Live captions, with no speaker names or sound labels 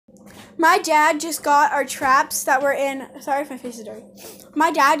My dad just got our traps that were in. Sorry if my face is dirty.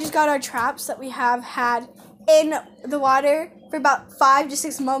 My dad just got our traps that we have had in the water for about 5 to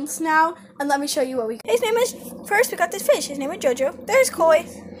 6 months now. And let me show you what we got. His name is, first we got this fish. His name is Jojo. There's Koi.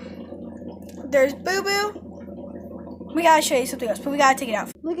 There's Boo Boo. We gotta show you something else, but we gotta take it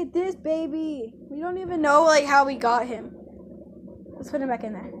out. Look at this baby. We don't even know like how we got him. Let's put him back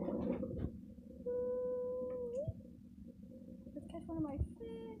in there. Let's catch one of my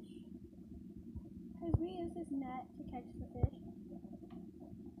fish. Because we use this net to catch the fish.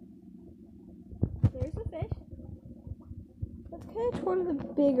 There's the fish. Let's catch one of the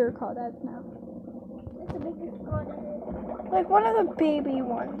bigger crawdads now. It's a bigger crawdad. Like one of the baby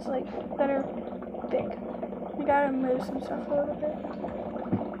ones, like that are big. We gotta move some stuff a little bit.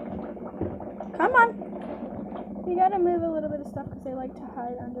 Come on. We gotta move a little bit of stuff because they like to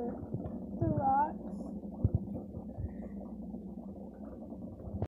hide under the rock.